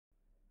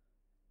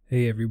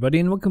Hey everybody,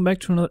 and welcome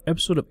back to another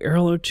episode of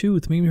Aero 2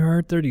 with me,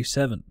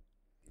 Hard37.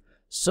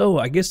 So,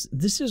 I guess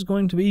this is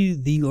going to be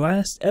the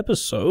last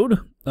episode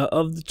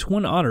of the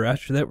Twin Otter.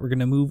 After that, we're going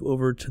to move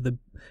over to the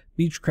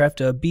Beechcraft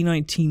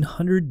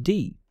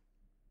B1900D.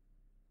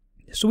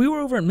 So we were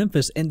over in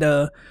Memphis, and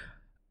when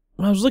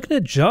I was looking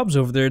at jobs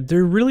over there,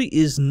 there really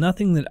is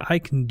nothing that I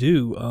can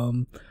do.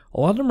 A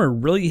lot of them are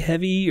really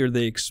heavy, or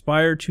they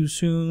expire too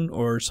soon,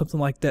 or something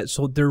like that.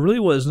 So there really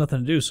was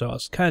nothing to do, so I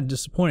was kind of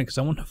disappointed because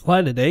I wanted to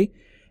fly today.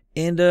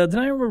 And then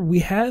I remember we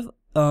have,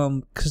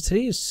 because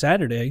today is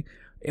Saturday,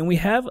 and we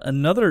have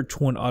another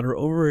Twin Otter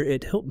over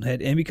at Hilton Head,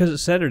 and because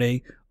it's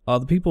Saturday,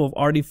 the people have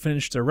already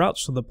finished their route,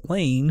 so the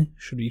plane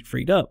should be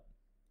freed up.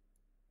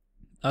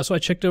 So I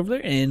checked over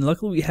there, and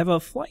luckily we have a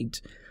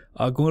flight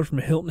going from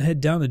Hilton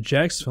Head down to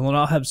Jacksonville, and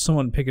I'll have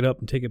someone pick it up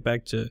and take it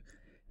back to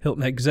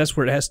Hilton Head, because that's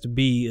where it has to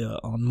be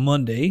on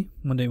Monday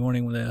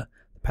morning when the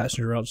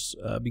passenger routes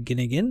begin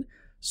again.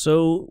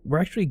 So we're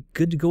actually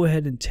good to go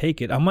ahead and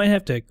take it. I might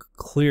have to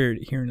clear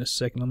it here in a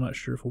second. I'm not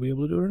sure if we'll be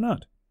able to do it or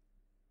not.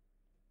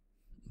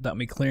 Without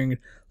me clearing it,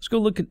 let's go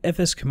look at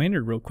FS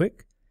Commander real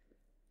quick.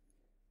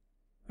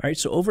 Alright,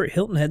 so over at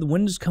Hilton Head, the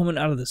wind is coming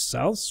out of the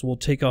south, so we'll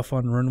take off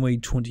on runway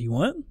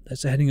 21.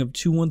 That's a heading of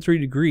 213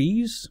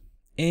 degrees.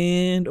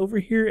 And over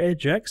here at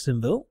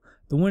Jacksonville,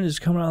 the wind is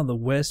coming out of the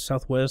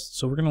west-southwest,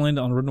 so we're going to land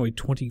on runway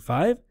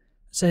 25.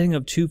 That's a heading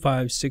of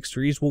 256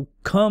 degrees. We'll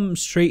come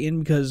straight in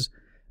because,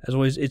 as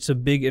always, it's a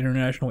big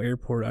international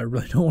airport. I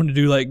really don't want to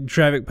do like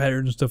traffic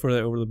patterns and stuff like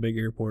that over the big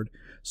airport.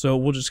 So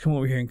we'll just come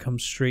over here and come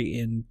straight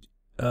in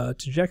to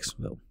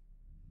Jacksonville.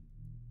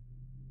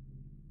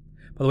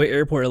 By the way,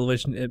 airport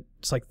elevation,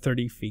 it's like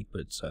 30 feet,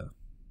 but it's, so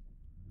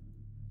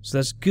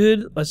that's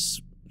good.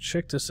 Let's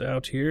check this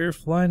out here.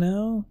 Fly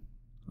now.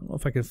 I don't know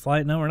if I can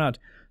fly it now or not.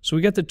 So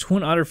we got the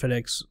Twin Otter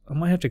FedEx. I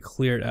might have to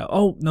clear it out.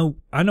 Oh, no,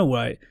 I know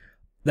why.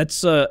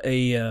 That's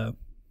a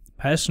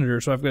passenger,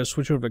 so I've got to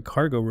switch over to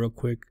cargo real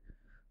quick.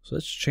 So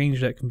let's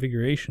change that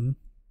configuration.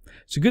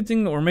 It's a good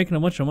thing that we're making a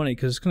bunch of money,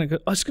 because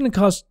it's gonna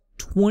cost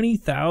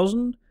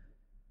 $20,000.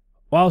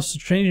 While to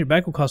change it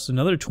back will cost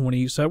another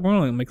 20, so we're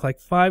only gonna make like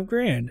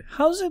 $5,000.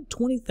 How's it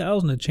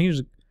 $20,000 to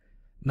change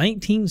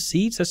 19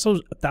 seats? That's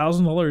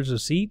 $1,000 a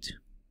seat.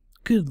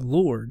 Good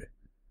lord,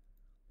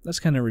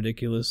 that's kind of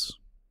ridiculous.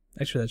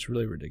 Actually, that's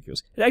really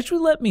ridiculous. It actually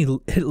let me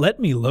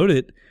load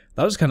it.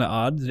 That was kind of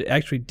odd. It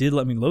actually did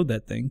let me load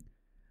that thing.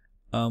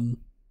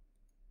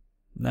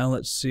 Now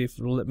let's see if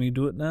it'll let me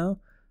do it now.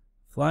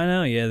 Fly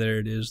now? Yeah, there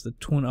it is. The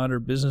Twin Otter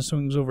Business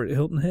Wings over at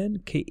Hilton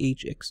Head,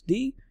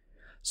 KHXD.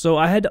 So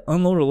I had to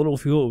unload a little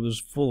fuel. It was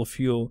full of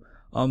fuel.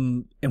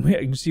 And you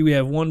can see we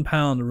have 1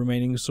 pound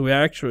remaining, so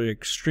we're actually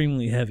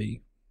extremely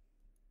heavy.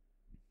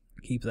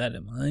 Keep that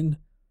in mind.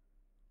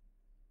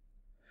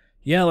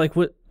 Yeah, like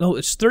what? No,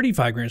 it's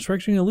 35 grand, so we're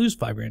actually going to lose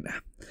 5 grand.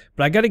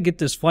 But I got to get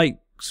this flight,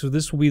 so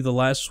this will be the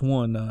last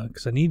one,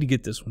 because I need to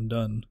get this one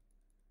done.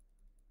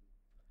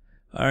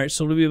 Alright,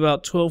 so it'll be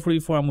about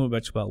 12:44. I'll move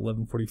back to about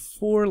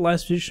 11:44.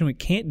 Last position, we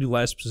can't do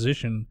last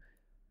position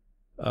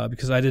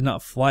because I did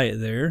not fly it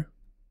there.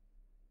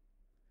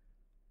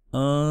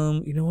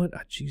 You know what?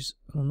 Jeez,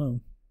 I don't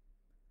know.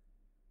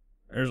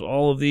 There's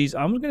all of these.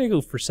 I'm going to go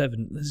for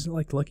 7. This is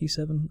like lucky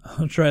 7.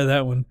 I'll try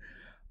that one.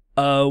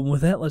 With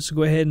that, let's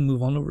go ahead and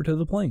move on over to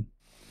the plane.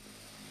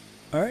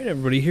 Alright,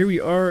 everybody, here we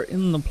are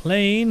in the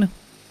plane.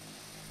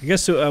 I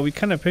guess so, we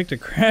kind of picked a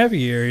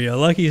crappy area.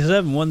 Lucky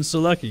 7 wasn't so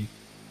lucky.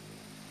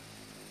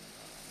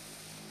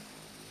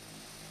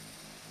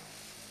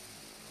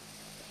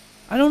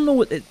 I don't know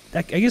what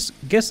I guess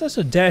that's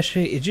a Dash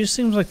 8. It just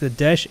seems like the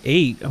Dash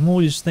 8. I'm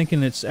always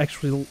thinking it's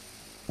actually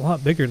a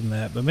lot bigger than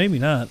that, but maybe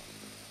not.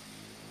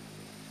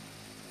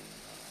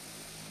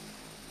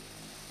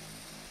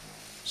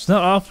 It's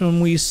not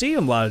often we see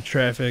a lot of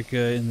traffic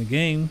in the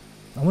game.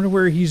 I wonder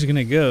where he's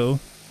gonna go.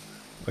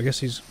 I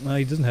guess well,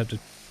 he doesn't have to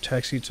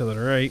taxi to the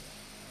right.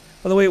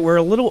 By the way, we're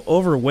a little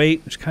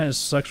overweight, which kind of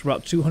sucks. We're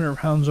about 200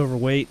 pounds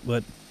overweight,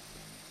 but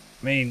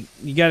I mean,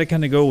 you got to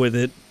kind of go with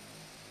it.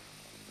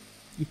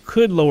 You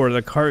could lower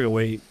the cargo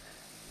weight,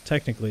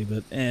 technically,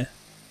 but don't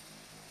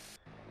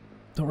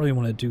really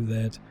want to do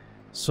that.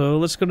 So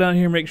let's go down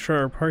here and make sure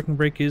our parking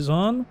brake is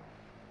on.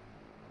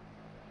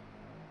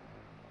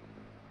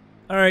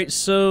 Alright,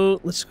 so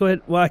let's go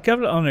ahead. Well, I got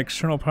it on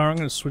external power. I'm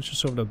going to switch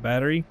this over to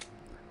battery.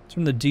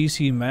 Turn the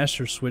DC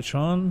master switch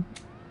on.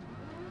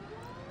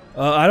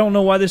 I don't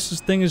know why this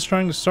thing is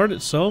trying to start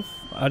itself.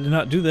 I did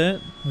not do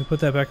that. Let me put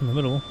that back in the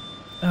middle.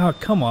 Oh,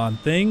 come on,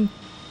 thing.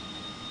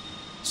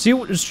 See, it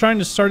was trying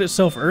to start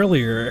itself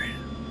earlier.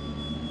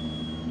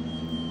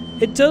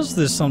 It does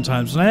this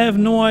sometimes, and I have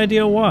no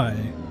idea why.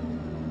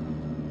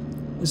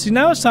 And see,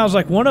 now it sounds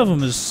like one of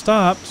them is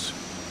stopped.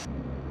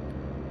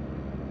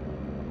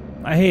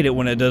 I hate it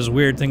when it does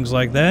weird things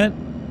like that.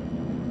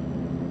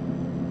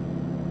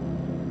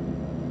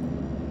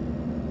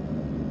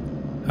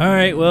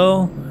 Alright,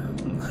 well,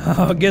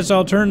 I guess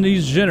I'll turn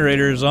these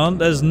generators on.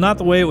 That's not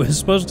the way it was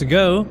supposed to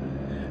go.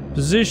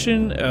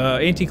 Position,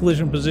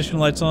 anti-collision position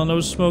lights on, no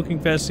smoking,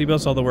 fast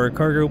seatbelts, although we're a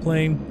cargo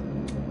plane.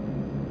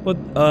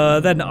 But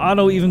that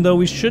auto, even though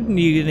we shouldn't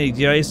need any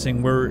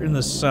de-icing, we're in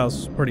the south,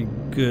 is pretty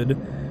good.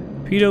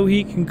 Pitot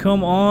heat can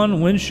come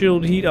on.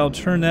 Windshield heat, I'll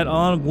turn that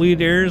on.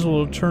 Bleed airs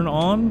will turn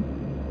on.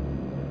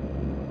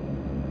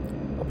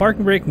 A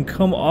parking brake can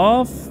come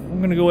off. I'm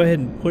going to go ahead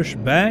and push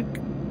back.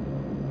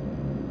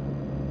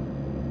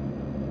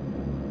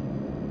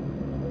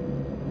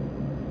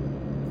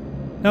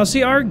 Now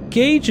see, our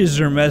gauges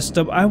are messed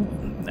up.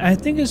 I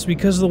think it's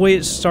because of the way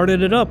it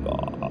started it up.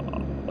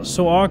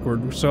 So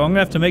awkward. So I'm going to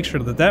have to make sure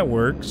that that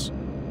works.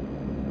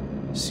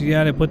 See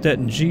how to put that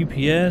in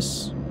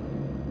GPS.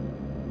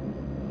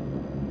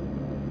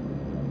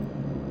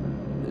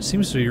 It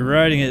seems to be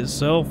riding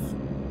itself.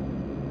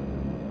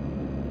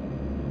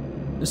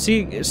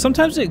 See,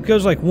 sometimes it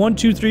goes like 1,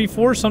 2, 3,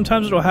 4.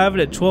 Sometimes it'll have it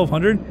at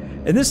 1200.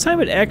 And this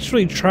time it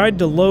actually tried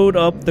to load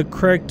up the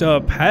correct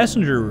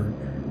passenger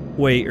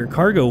weight or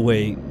cargo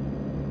weight.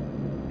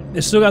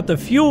 It still got the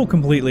fuel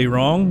completely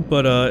wrong,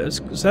 but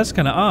that's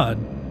kind of odd.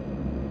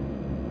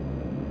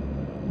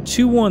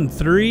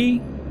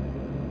 213.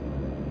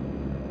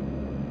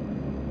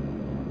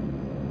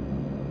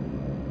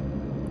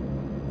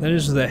 That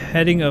is the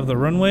heading of the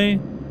runway.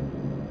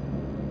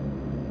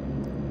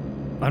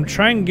 I'm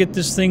trying to get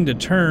this thing to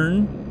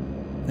turn,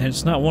 and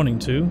it's not wanting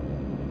to.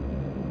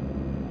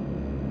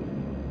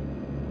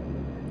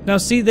 Now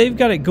see, they've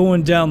got it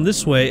going down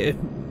this way.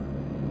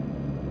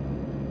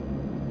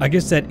 I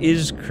guess that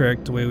is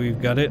correct the way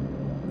we've got it.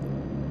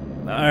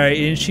 Alright,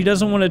 and she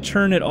doesn't want to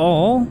turn at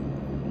all.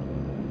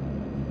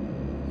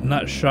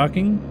 Not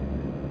shocking.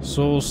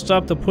 So we'll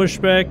stop the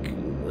pushback.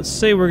 Let's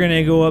say we're going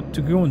to go up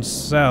to going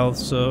south,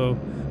 so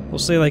we'll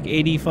say like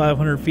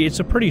 8,500 feet. It's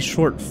a pretty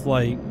short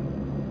flight.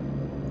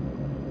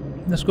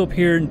 Let's go up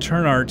here and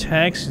turn our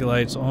taxi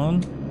lights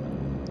on.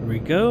 There we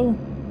go.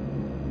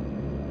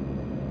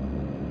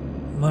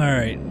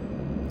 Alright.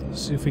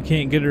 See if we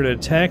can't get her to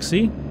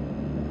taxi.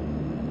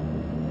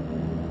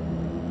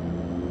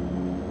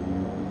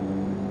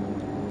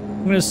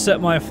 I'm going to set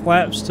my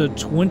flaps to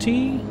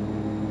 20.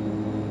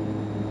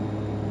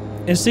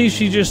 And see,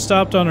 she just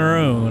stopped on her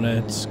own.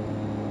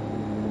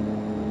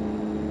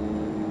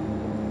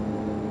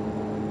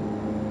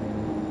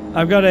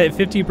 I've got it at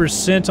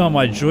 50% on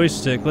my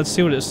joystick. Let's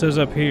see what it says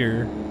up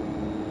here.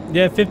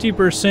 Yeah,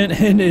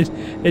 50%, and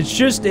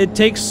it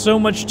takes so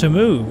much to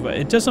move.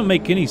 It doesn't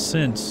make any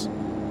sense.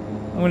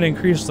 I'm going to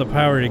increase the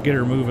power to get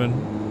her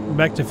moving. We're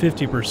back to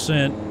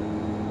 50%.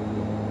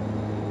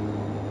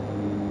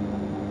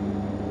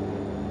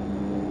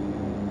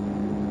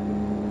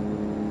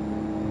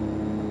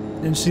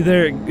 And see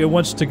there, it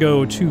wants to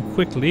go too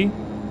quickly.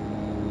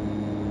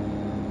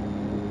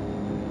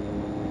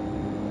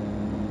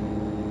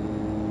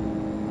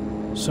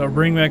 So I'll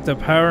bring back the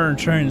power and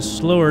try and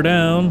slow her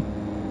down.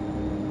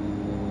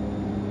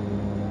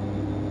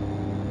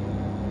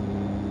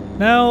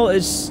 Now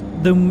it's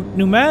the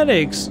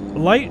pneumatics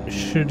light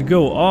should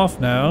go off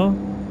now.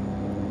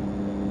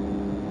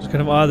 It's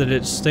kind of odd that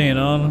it's staying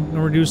on. I'm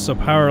gonna reduce the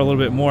power a little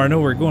bit more. I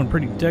know we're going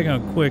pretty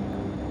daggone quick.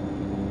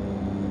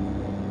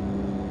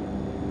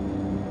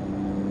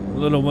 A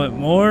little bit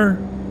more.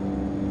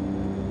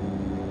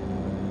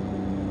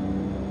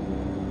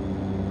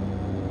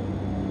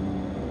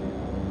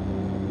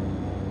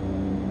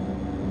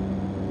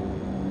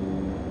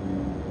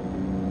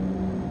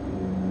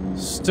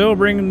 Still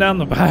bringing down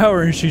the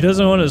power, and she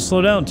doesn't want to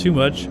slow down too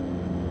much.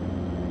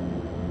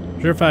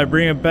 Sure, if I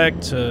bring it back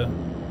to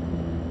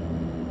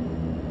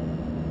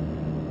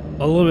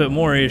a little bit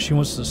more here, she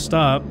wants to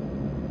stop.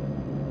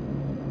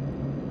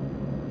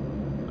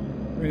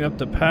 Bring up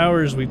the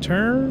power as we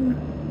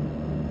turn.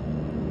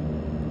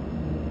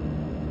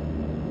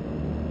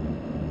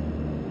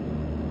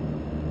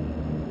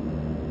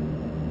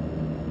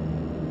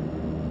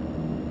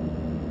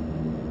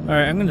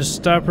 Alright, I'm going to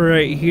stop her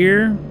right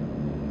here.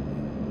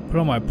 Put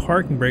on my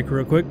parking brake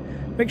real quick.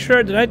 Make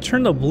sure, did I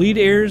turn the bleed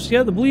airs?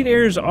 Yeah, the bleed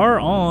airs are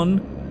on.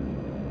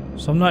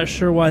 So I'm not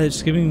sure why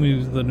it's giving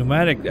me the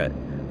pneumatic.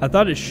 I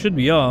thought it should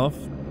be off,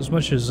 as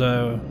much as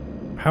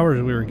power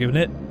as we were giving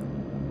it.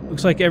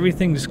 Looks like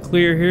everything's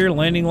clear here.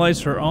 Landing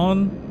lights are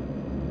on.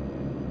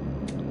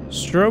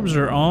 Strobes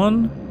are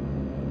on.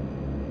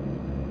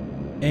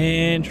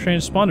 And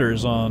transponder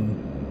is on.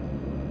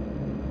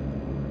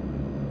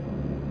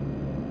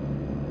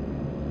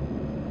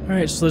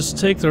 Alright, so let's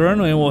take the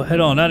runway and we'll head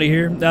on out of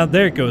here. Now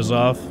there it goes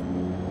off.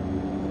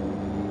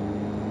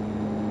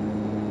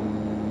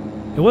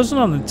 It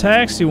wasn't on the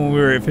taxi when we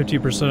were at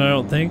 50%, I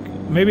don't think.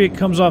 Maybe it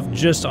comes off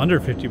just under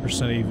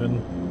 50%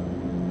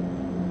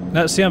 even.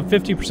 Now see, I'm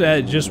 50%,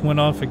 it just went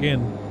off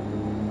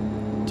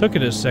again. Took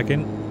it a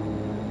second.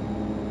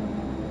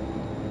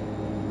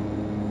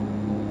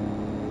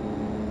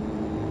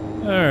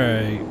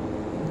 Alright.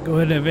 Go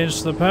ahead and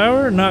advance the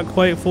power. Not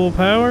quite full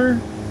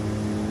power.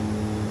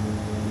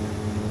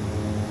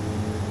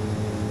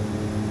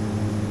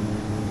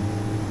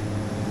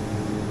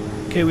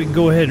 Okay, we can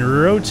go ahead and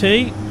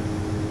rotate.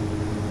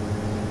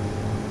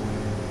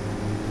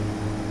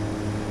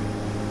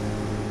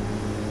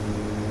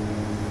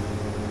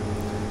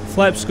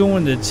 Flaps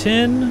going to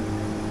 10.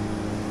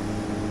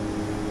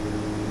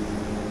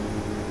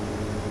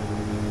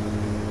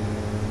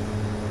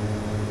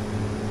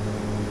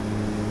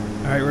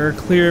 Alright, we're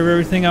clear of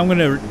everything. I'm going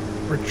to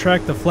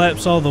retract the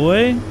flaps all the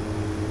way.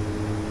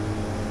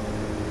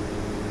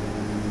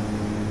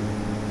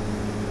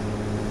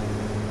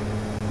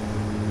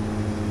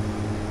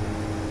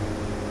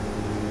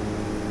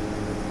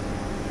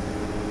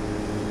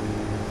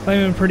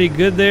 Climbing pretty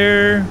good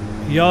there.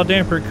 Yaw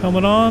damper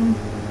coming on.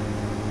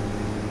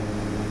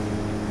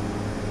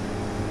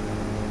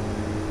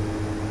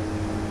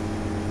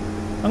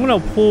 I'm going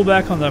to pull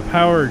back on the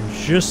power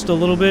just a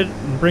little bit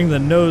and bring the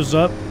nose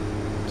up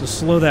to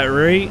slow that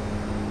rate.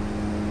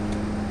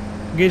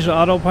 Engage the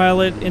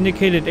autopilot,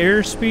 indicated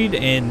airspeed,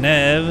 and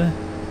nav.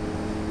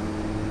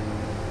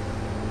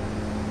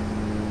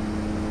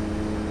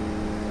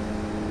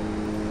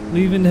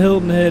 Leaving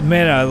Hilton Head.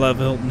 Man, I love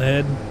Hilton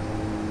Head.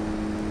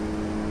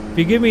 If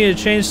you give me a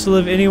chance to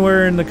live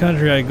anywhere in the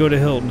country, I'd go to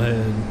Hilton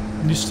Head.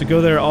 I used to go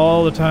there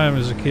all the time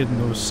as a kid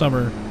in the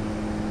summer.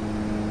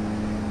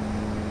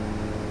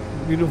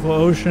 Beautiful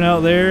ocean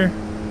out there.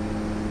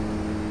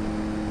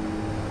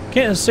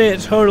 Can't say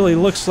it totally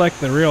looks like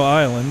the real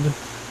island.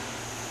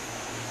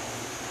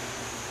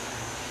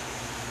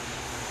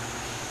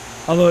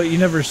 Although you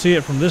never see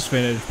it from this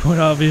vantage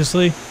point,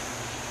 obviously.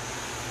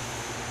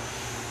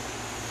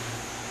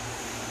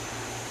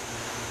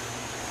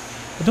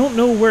 I don't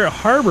know where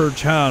Harbor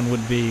Town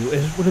would be.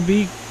 Would it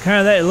be kind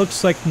of that? It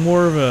looks like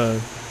more of a,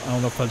 I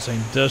don't know if I'd say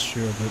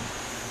industrial, but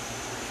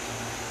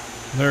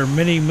there are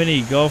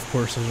many golf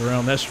courses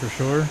around, that's for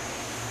sure.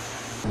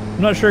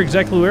 I'm not sure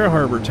exactly where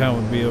Harbor Town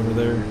would be over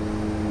there.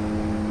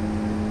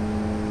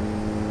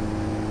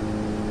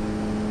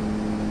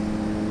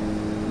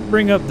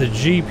 Bring up the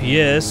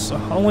GPS.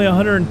 Only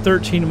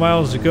 113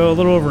 miles to go, a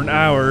little over an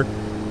hour.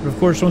 But of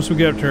course, once we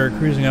get up to our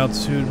cruising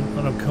altitude,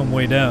 it'll come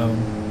way down.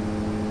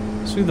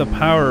 See the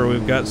power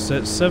we've got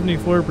set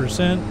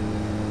 74%.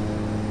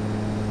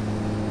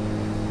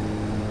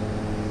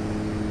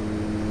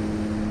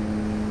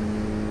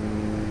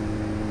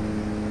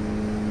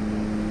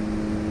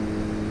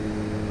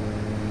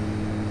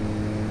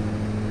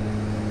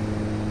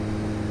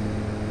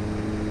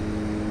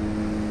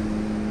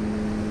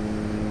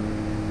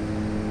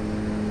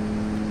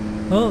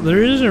 Well,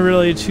 there isn't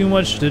really too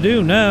much to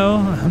do now.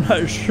 I'm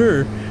not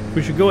sure if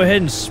we should go ahead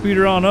and speed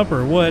her on up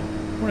or what.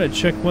 I'm going to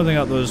check one thing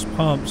out, those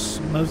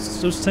pumps.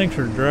 Those tanks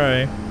are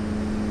dry. I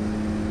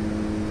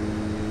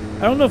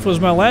don't know if it was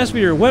my last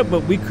video or what,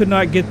 but we could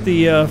not get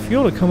the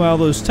fuel to come out of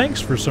those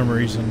tanks for some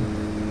reason.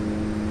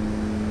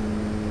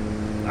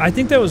 I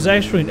think that was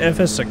actually an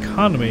FS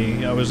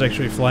economy I was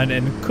actually flying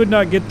and could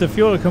not get the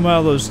fuel to come out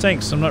of those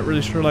tanks. I'm not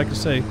really sure, like I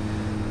say,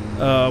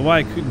 why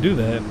I couldn't do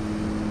that.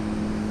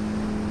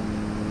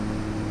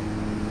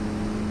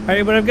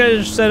 Alright, but I've got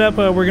it set up.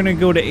 We're going to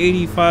go to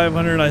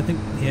 8,500, I think.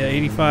 Yeah,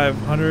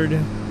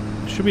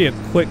 8,500. Should be a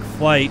quick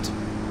flight.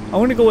 I'm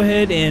going to go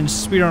ahead and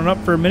speed on up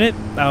for a minute.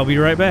 I'll be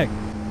right back.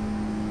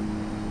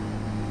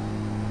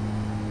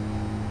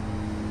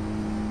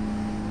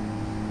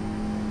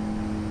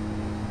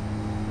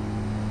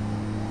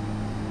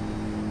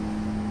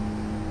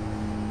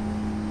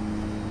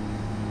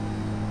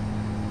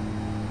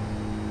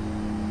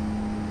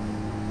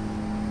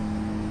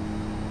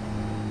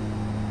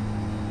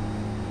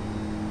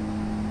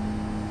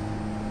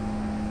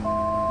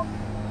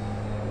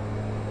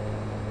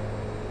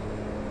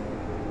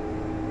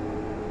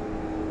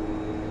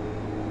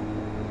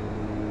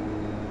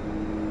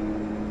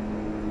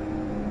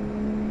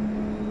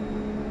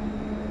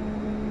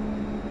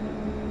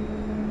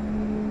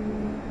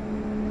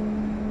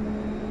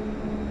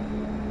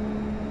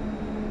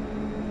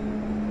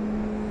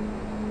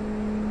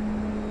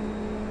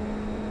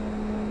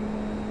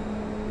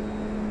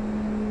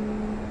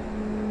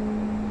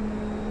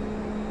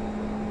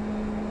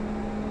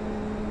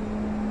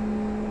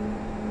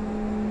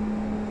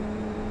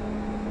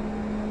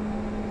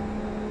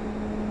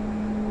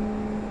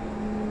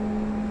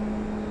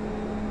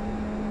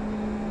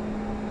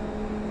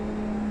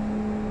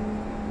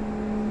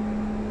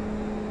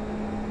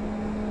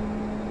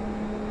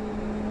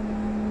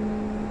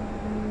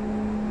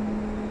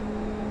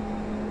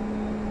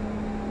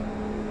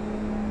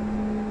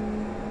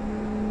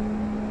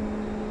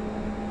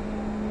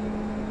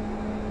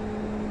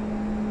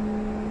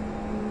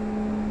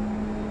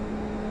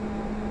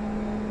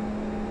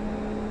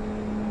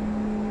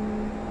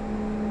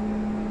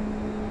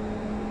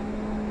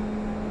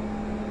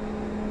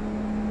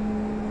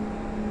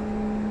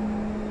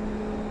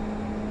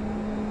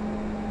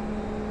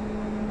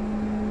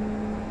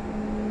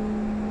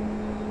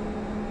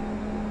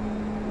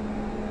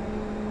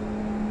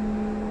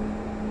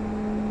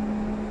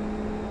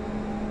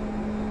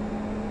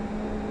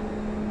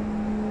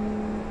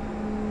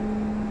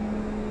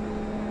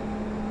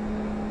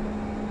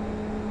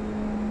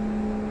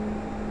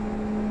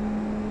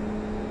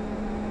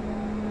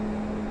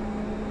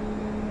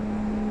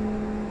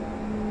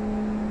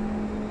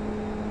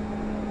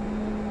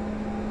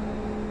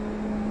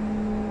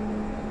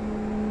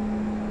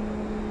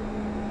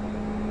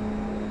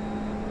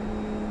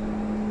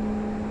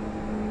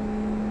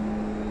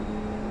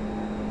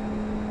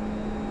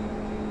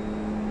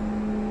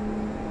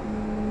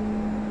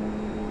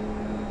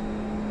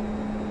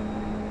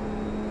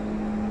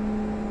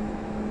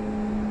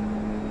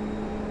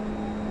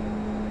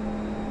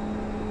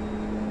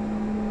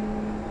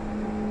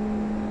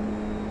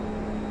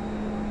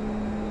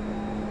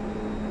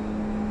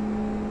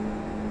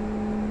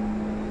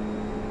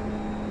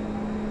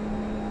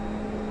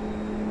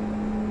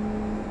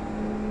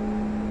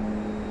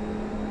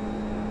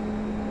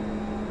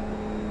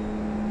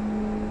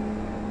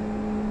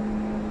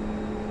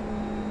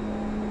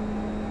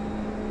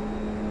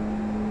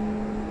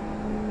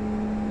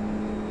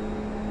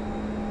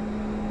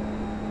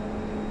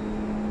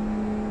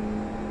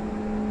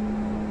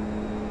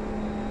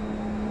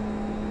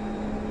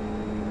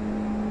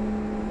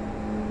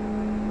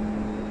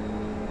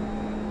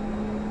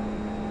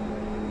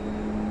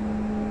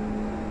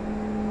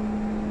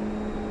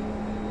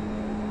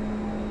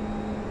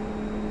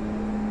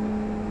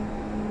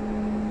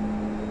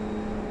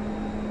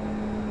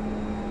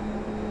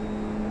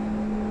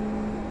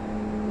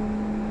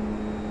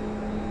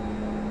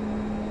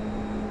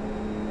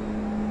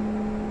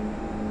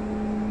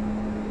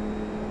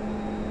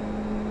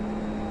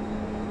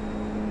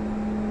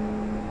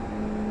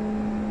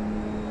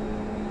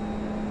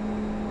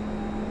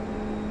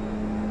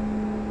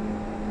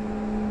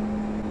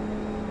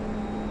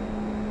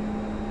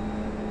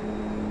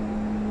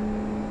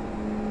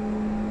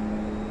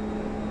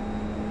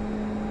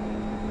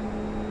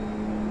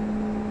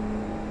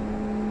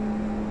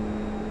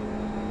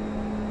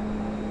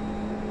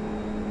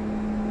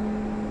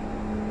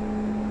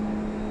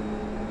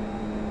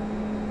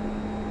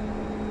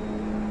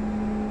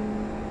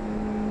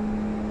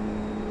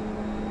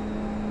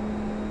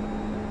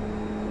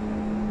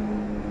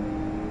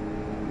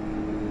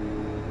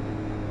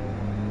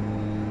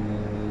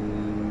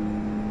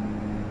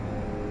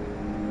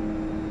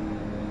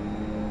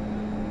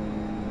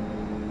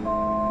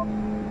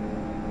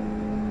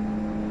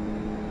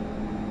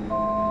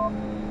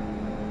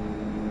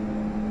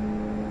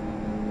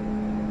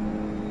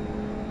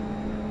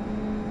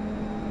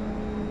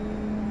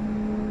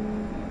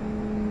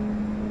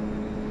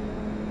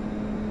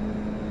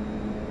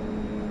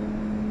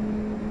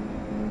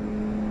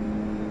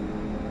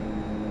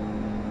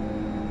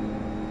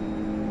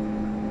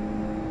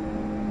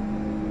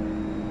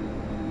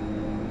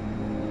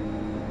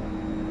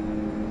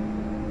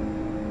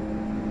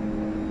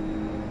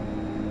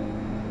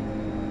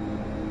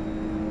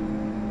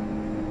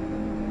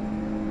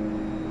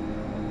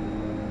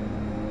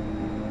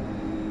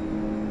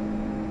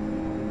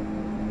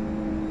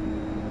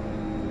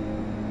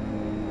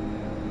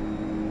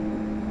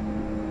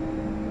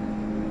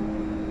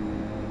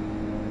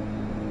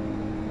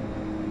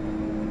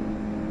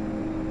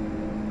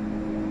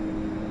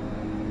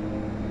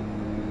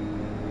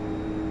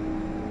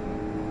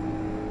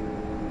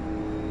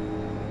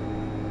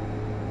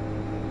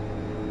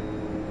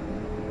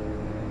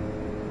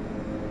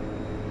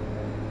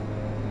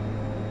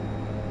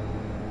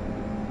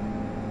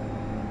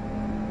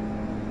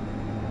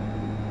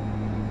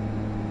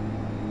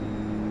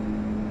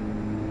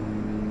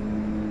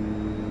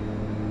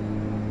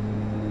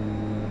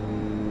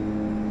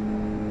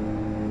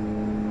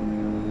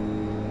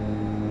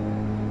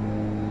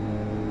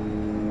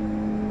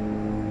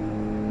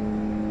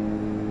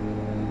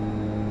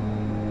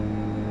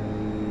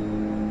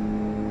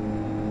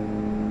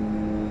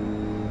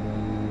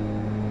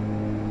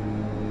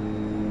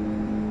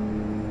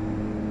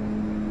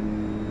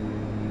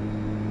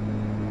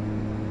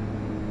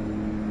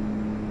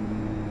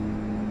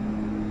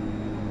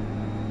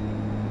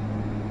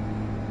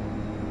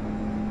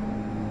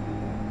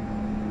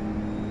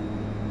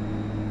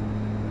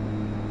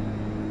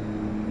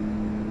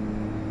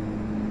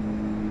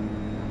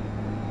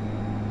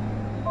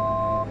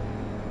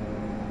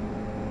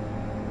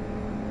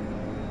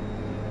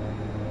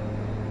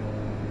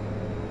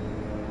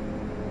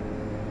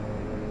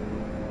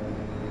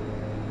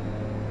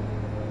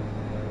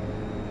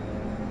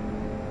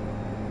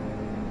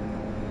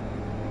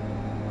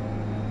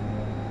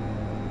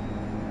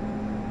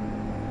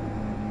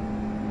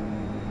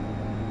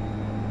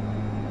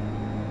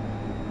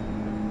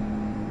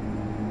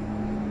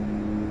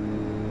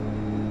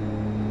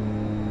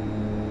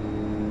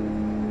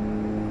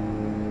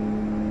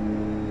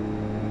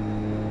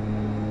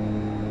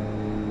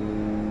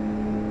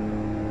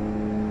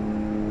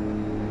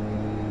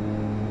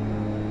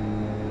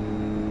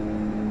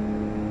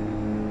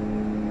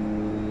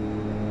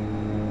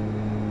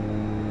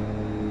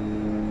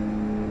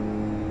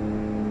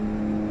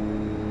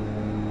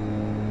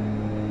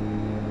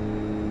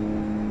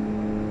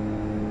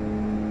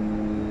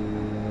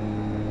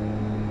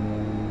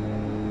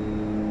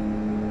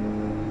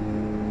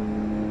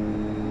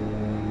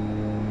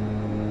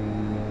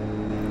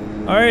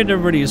 Alright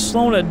everybody,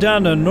 slowing it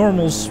down to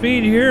normal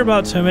speed here,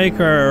 about to make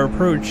our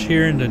approach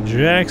here into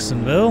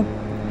Jacksonville.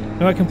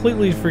 Now I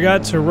completely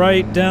forgot to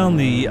write down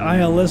the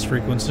ILS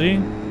frequency.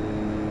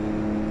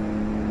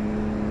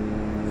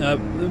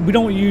 We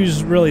don't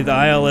use really the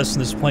ILS in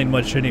this plane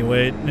much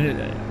anyway.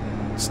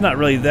 It's not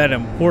really that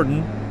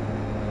important.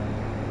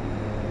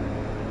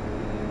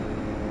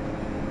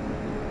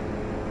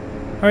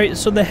 Alright,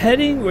 so the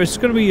heading, it's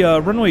going to be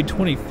runway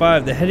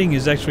 25. The heading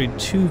is actually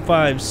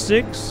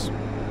 256.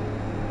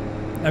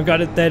 I've got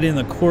that in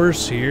the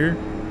course here.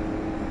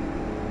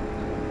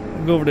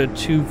 I'll go over to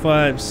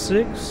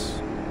 256.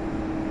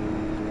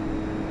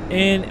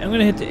 And I'm going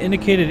to hit the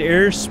indicated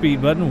airspeed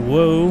button,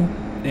 whoa,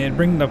 and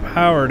bring the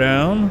power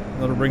down.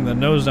 That'll bring the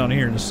nose down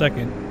here in a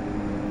second.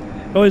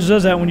 It always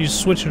does that when you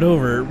switch it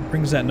over, it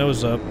brings that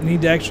nose up. You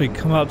need to actually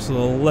come out to the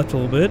left a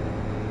little bit.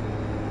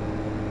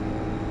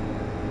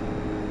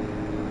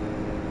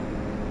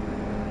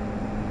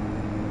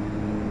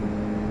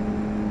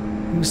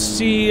 You can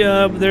see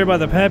up there by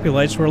the pappy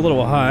lights we're a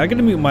little high. I'm going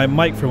to mute my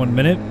mic for 1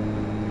 minute.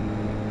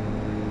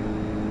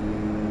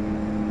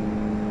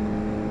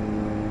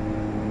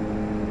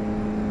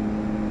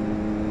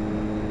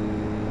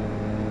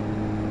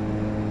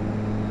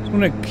 I'm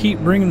going to keep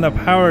bringing the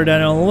power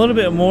down a little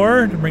bit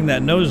more to bring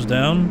that nose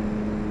down.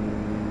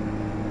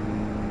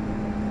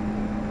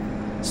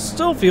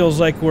 Still feels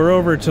like we're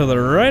over to the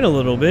right a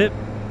little bit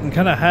and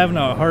kind of having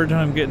a hard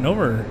time getting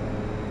over.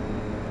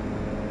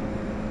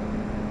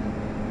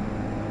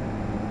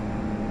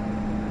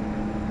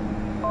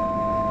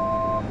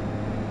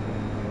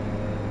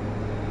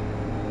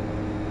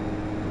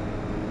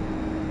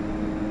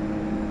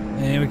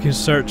 And we can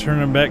start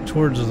turning back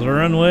towards the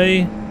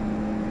runway.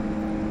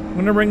 I'm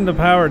going to bring the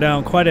power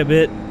down quite a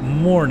bit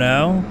more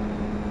now.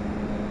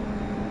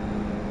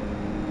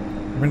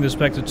 Bring this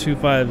back to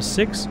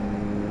 256.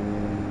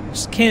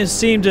 Just can't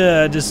seem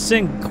to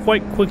descend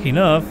quite quick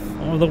enough,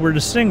 although we're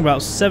descending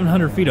about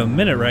 700 feet a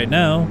minute right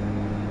now.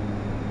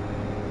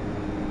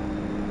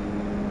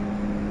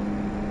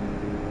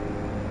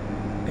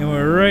 And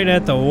we're right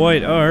at the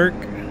white arc.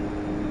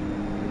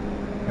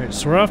 Alright,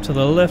 so we're off to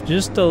the left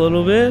just a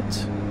little bit.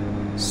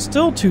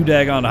 Still too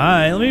daggone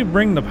high. Let me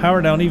bring the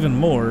power down even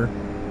more.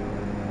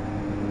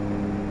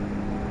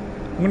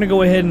 I'm going to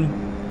go ahead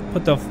and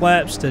put the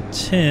flaps to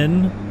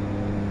 10.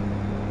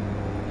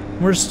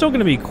 We're still going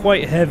to be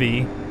quite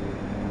heavy.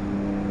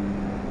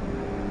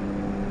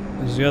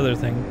 Is the other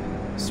thing.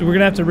 So we're going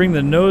to have to bring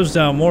the nose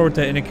down more with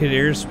that indicated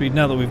airspeed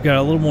now that we've got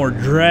a little more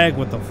drag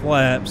with the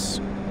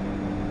flaps.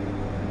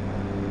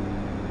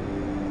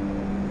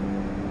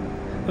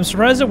 I'm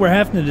surprised that we're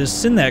having to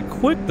descend that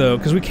quick though,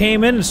 because we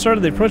came in and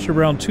started the approach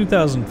around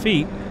 2,000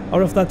 feet. I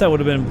would have thought that would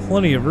have been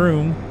plenty of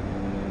room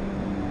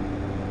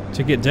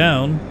to get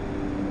down.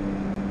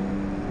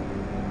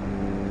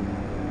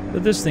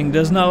 But this thing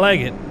does not like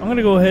it. I'm going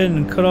to go ahead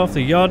and cut off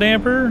the yaw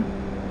damper.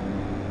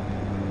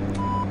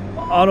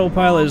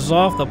 Autopilot is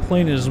off, the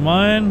plane is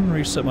mine.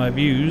 Reset my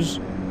views.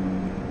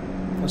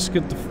 Let's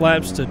get the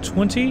flaps to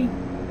 20.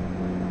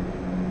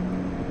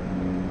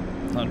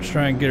 I'll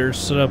try and get her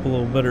set up a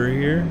little better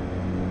here.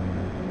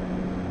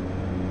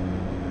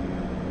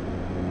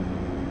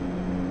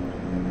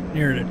 Need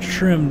her to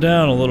trim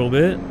down a little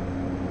bit.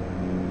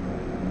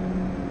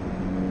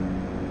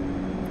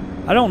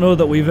 I don't know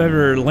that we've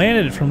ever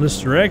landed from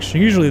this direction.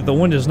 Usually the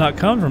wind does not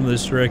come from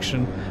this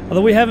direction.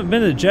 Although we haven't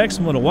been to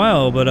Jacksonville in a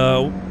while, but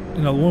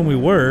you know, when we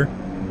were,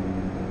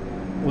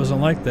 it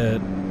wasn't like that.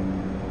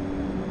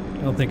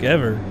 I don't think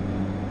ever.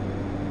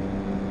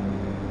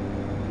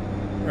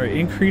 Alright,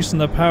 increasing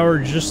the power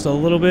just a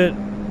little bit.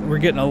 We're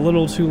getting a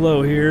little too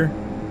low here.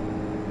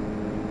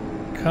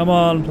 Come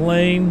on,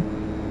 plane.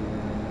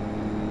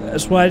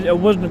 That's why I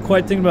wasn't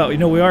quite thinking about, you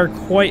know, we are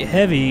quite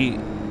heavy,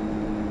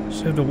 so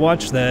you have to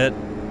watch that.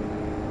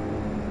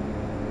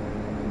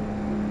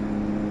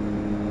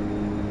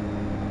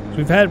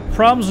 We've had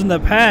problems in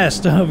the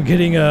past of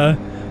getting a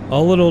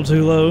little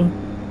too low.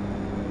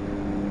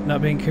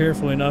 Not being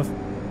careful enough.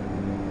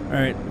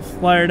 Alright,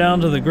 fly her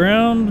down to the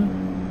ground.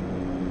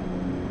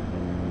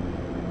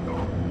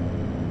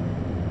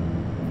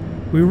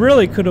 We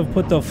really could have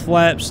put the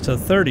flaps to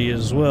 30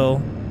 as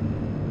well.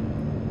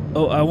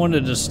 Oh, I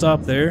wanted to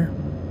stop there.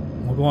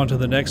 We'll go on to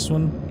the next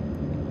one.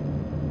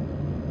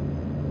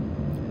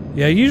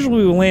 Yeah,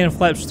 usually we land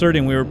flaps 30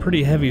 and we were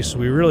pretty heavy, so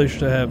we really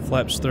should have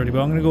flaps 30, but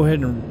I'm going to go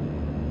ahead and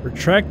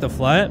retract the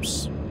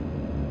flaps.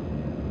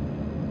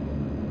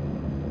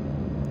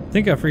 I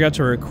think I forgot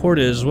to record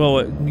it as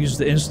well. Use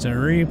the instant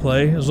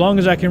replay. As long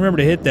as I can remember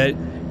to hit that.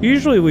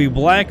 Usually we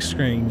black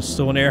screen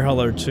still in Air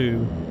Hauler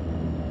 2.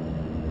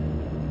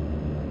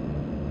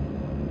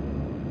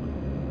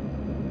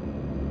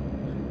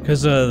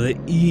 Because of the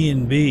E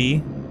and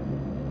B.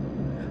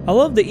 I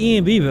love the E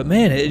and B, but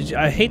man,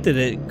 I hate that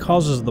it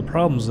causes the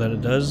problems that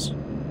it does.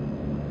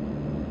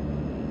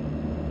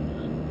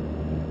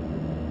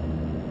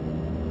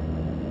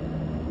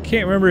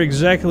 Can't remember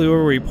exactly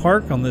where we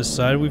park on this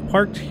side. We've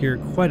parked here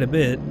quite a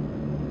bit.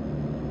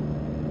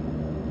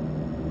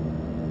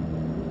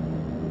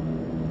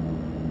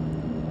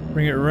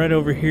 Bring it right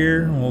over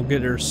here and we'll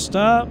get her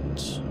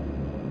stopped.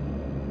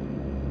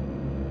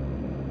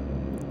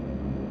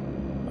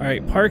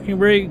 Alright, parking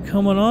brake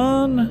coming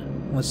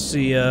on. Let's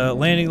see,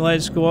 landing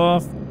lights go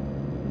off.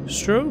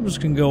 Strobes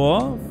can go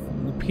off.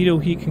 The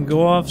pitot heat can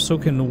go off, so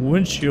can the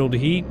windshield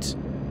heat.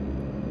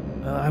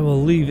 I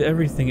will leave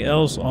everything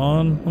else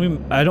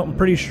on. I'm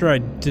pretty sure I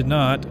did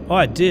not. Oh,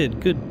 I did.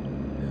 Good.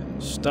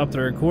 Stop the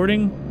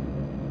recording.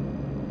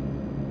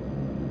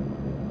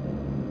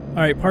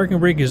 Alright, parking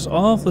brake is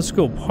off. Let's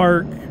go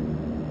park.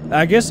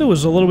 I guess it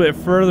was a little bit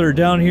further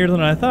down here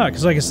than I thought.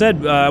 Because like I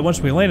said, once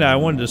we landed, I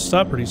wanted to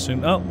stop pretty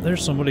soon. Oh,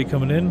 there's somebody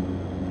coming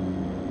in.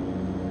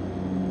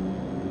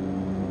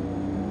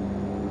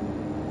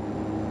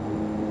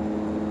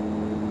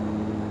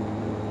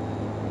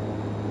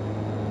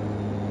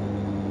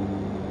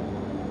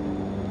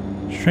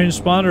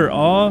 Transponder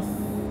off.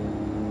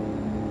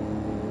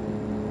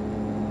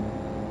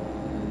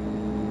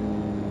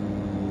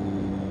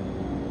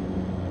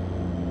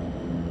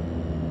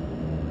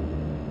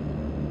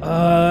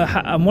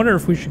 I'm wondering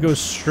if we should go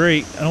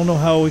straight. I don't know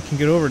how we can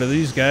get over to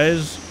these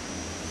guys.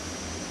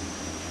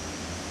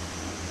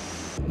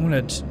 I'm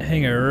gonna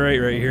hang it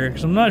right here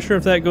because I'm not sure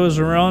if that goes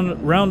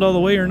around all the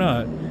way or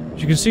not. But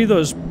you can see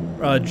those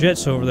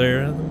jets over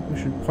there. We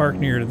should park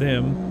near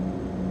them.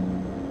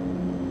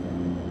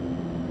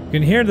 You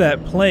can hear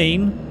that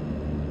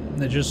plane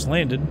that just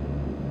landed.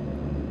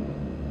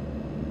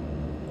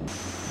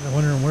 I'm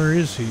wondering, where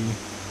is he?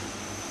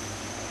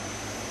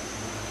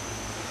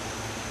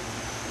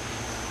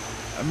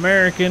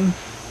 American.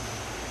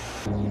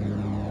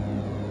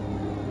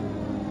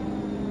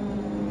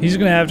 He's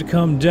gonna have to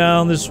come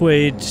down this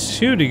way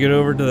too to get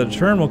over to the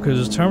terminal because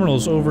his terminal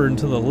is over and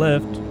to the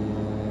left.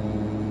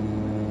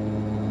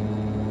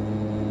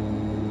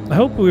 I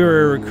hope we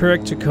were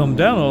correct to come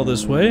down all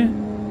this way.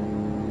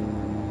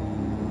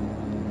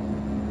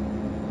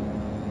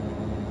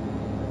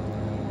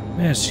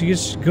 Man, she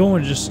gets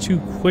going just too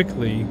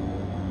quickly.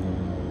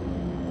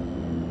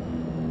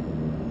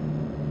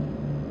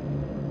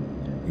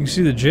 You can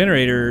see the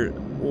generator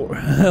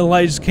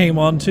lights came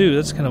on too.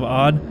 That's kind of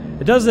odd.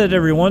 It does that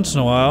every once in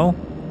a while.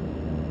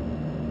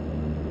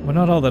 But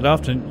not all that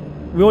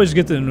often. We always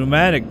get the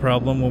pneumatic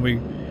problem when we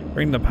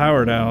bring the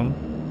power down.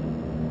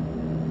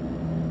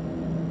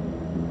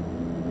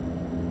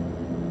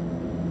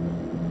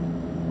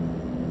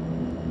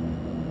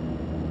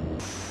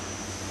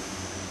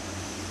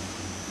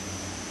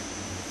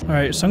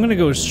 Alright, so I'm gonna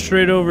go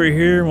straight over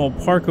here and we'll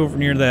park over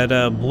near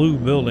that blue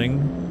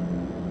building.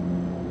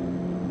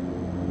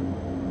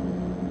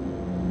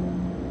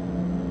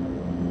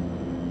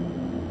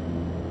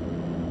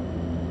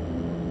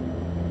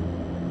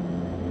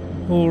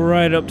 Pull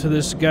right up to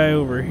this guy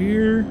over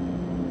here.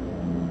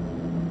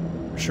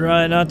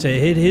 Try not to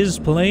hit his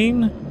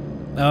plane.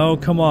 Oh,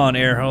 come on,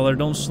 air hauler.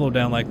 Don't slow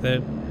down like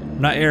that.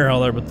 Not air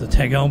hauler, but the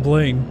tag-on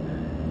plane.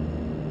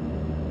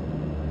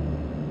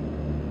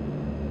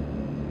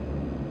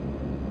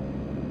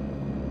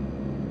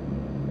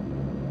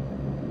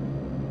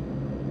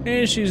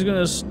 And she's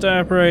gonna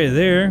stop right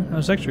there.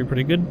 That's actually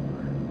pretty good.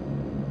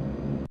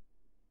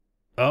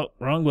 Oh,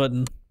 wrong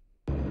button.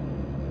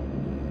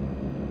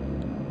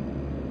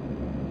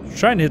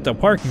 Trying to hit the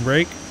parking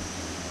brake.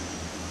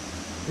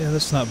 Yeah,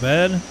 that's not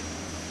bad.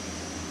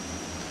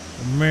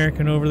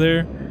 American over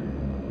there.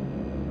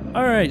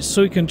 Alright,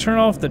 so we can turn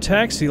off the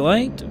taxi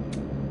light.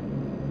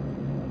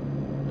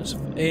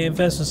 And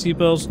fasten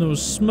seatbelts, no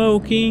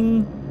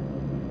smoking.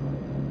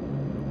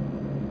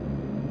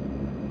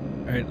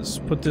 Alright, let's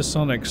put this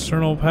on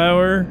external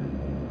power.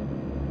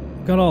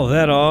 Got all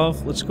that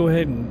off. Let's go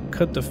ahead and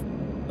cut the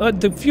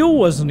fuel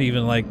wasn't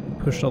even like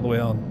pushed all the way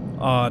on.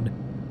 Odd.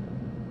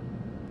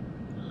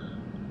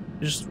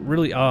 Just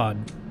really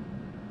odd.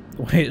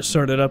 The way it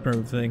started up and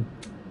everything.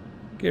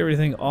 Get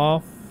everything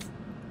off.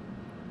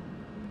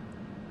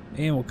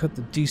 And we'll cut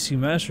the DC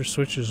master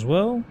switch as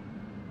well.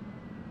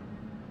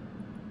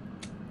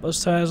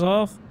 Bus ties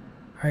off.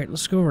 Alright,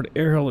 let's go over to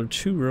air hauler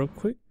 2 real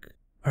quick.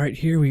 Alright,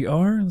 here we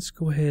are. Let's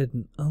go ahead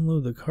and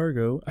unload the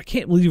cargo. I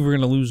can't believe we're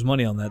going to lose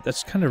money on that.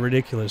 That's kind of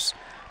ridiculous.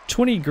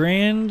 20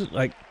 grand,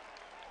 like,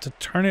 to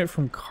turn it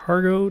from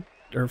cargo,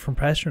 or from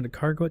passenger to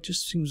cargo, it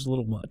just seems a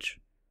little much.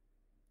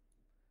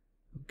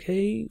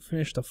 Okay,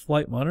 finish the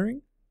flight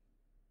monitoring.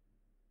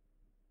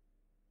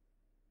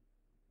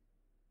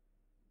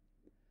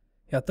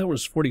 Yeah, I thought it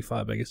was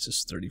 45, I guess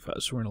it's 35,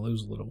 so we're going to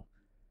lose a little.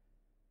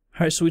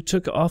 Alright, so we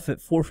took off at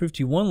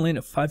 4:51,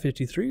 landed at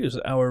 5:53, it was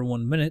an hour and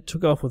 1 minute.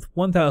 Took off with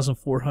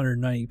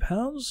 1,490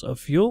 pounds of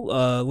fuel,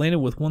 landed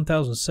with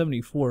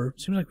 1,074.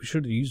 Seems like we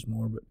should have used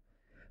more, but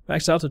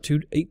max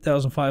altitude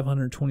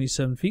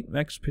 8,527 feet,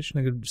 max pitch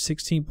negative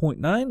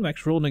 16.9,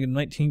 max roll negative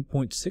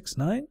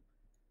 19.69.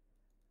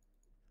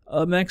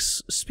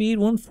 Max speed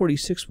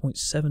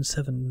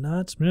 146.77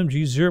 knots, minimum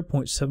G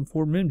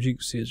 0.74, minimum G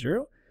exceeds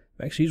 0,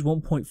 max G is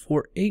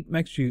 1.48,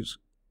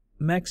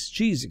 max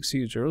G's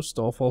exceeds 0,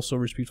 stall false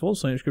over speed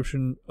false, landing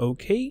description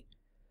okay.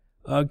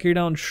 Gear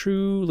down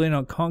true, land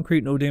on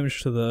concrete, no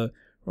damage to the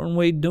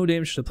runway, no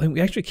damage to the plane.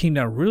 We actually came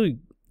down really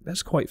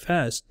That's quite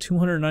fast.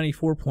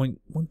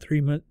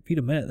 294.13 feet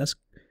a minute. That's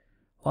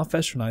a lot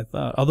faster than I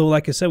thought. Although,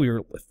 like I said, we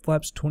were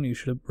flaps 20. We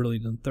should have really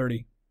done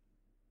 30.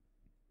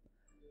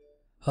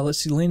 Let's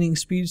see. Landing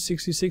speed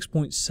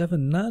 66.7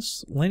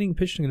 knots. Landing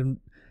pitching at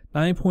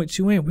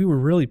 9.28. We were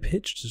really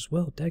pitched as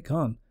well.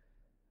 Daggone.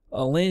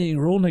 Landing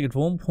roll negative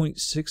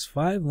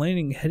 1.65.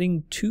 Landing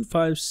heading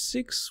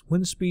 256.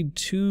 Wind speed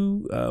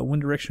 2.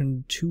 Wind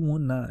direction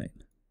 219.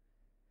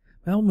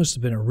 That must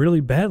have been a really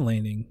bad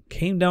landing.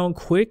 Came down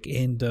quick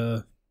and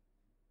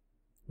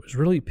was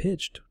really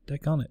pitched.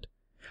 Daggone it.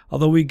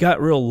 Although we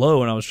got real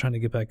low and I was trying to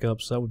get back up,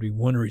 so that would be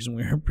one reason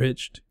we were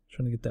pitched.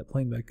 Trying to get that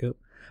plane back up.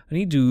 I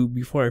need to,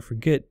 before I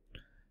forget,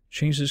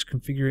 change this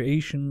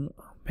configuration.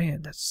 Oh,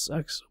 man, that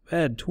sucks so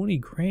bad. 20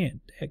 grand.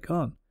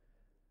 Daggone.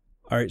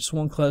 Alright, so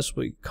one class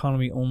with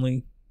economy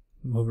only.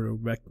 Move it over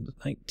back to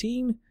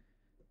 19.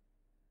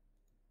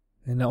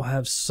 And I'll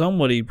have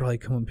somebody probably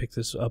come and pick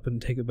this up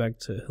and take it back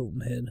to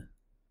Hilton Head.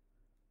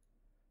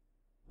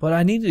 But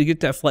I needed to get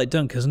that flight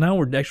done because now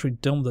we're actually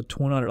done with the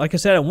Twin Otter. Like I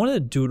said, I wanted to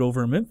do it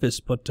over in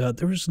Memphis, but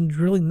there was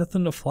really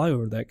nothing to fly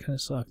over. That kind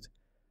of sucked.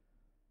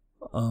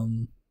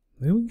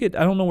 Maybe we get.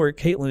 I don't know where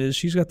Caitlin is.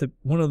 She's got the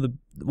only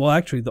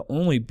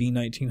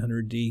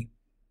B1900D.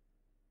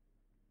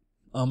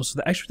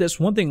 So actually, that's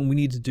one thing we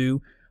need to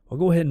do. I'll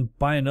go ahead and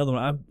buy another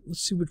one.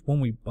 Let's see which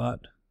one we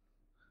bought.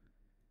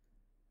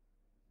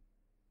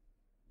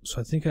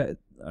 So I think I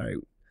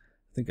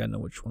know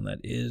which one that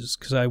is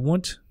because I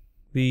want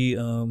the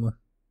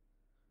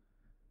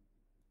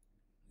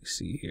Let's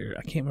see here.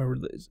 I can't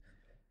remember this.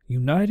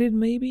 United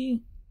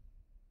maybe?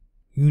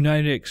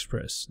 United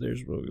Express.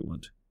 There's what we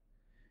want.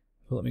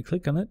 Well, let me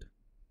click on it.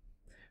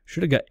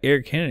 Should have got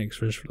Air Canada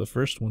Express for the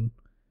first one.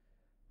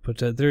 But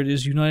there it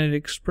is, United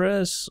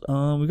Express.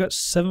 We got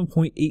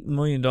 $7.8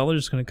 million.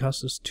 It's going to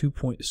cost us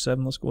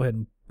 2.7. Let's go ahead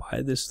and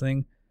buy this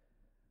thing.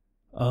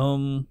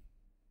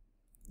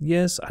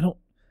 Yes, I don't.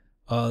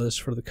 This is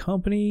for the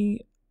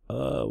company.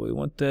 We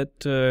want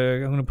that.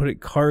 I'm going to put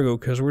it cargo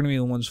because we're going to be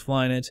the ones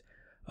flying it.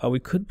 We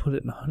could put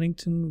it in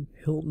Huntington,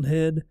 Hilton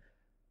Head.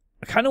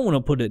 I kind of want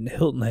to put it in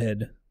Hilton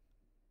Head.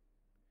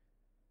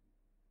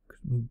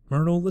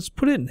 Myrtle, let's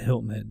put it in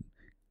Hilton Head.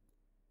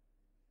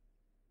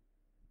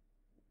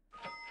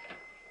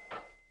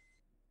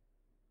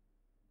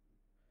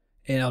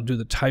 And I'll do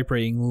the type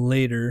rating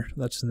later.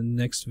 That's in the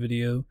next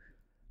video.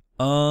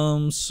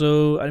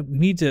 So we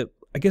need to.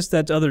 I guess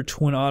that other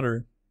Twin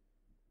Otter.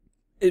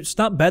 It's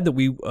not bad that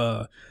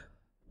we'll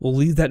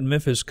leave that in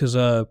Memphis because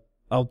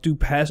I'll do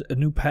a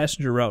new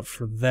passenger route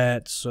for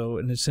that. So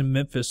and it's in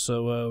Memphis,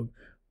 so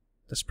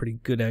that's pretty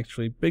good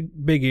actually.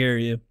 Big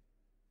area.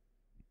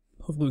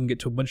 Hopefully we can get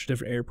to a bunch of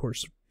different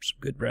airports, some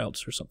good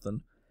routes or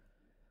something.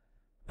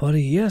 But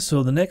yeah,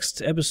 so the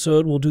next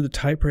episode we'll do the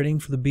type rating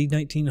for the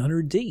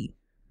B1900D,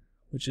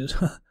 which is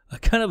a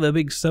kind of a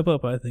big step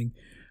up, I think,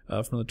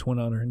 from the Twin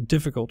Otter in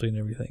difficulty and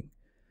everything.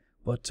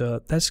 But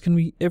that's going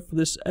to be it for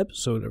this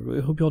episode. I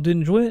really hope y'all did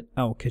enjoy it.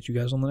 I will catch you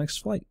guys on the next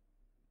flight.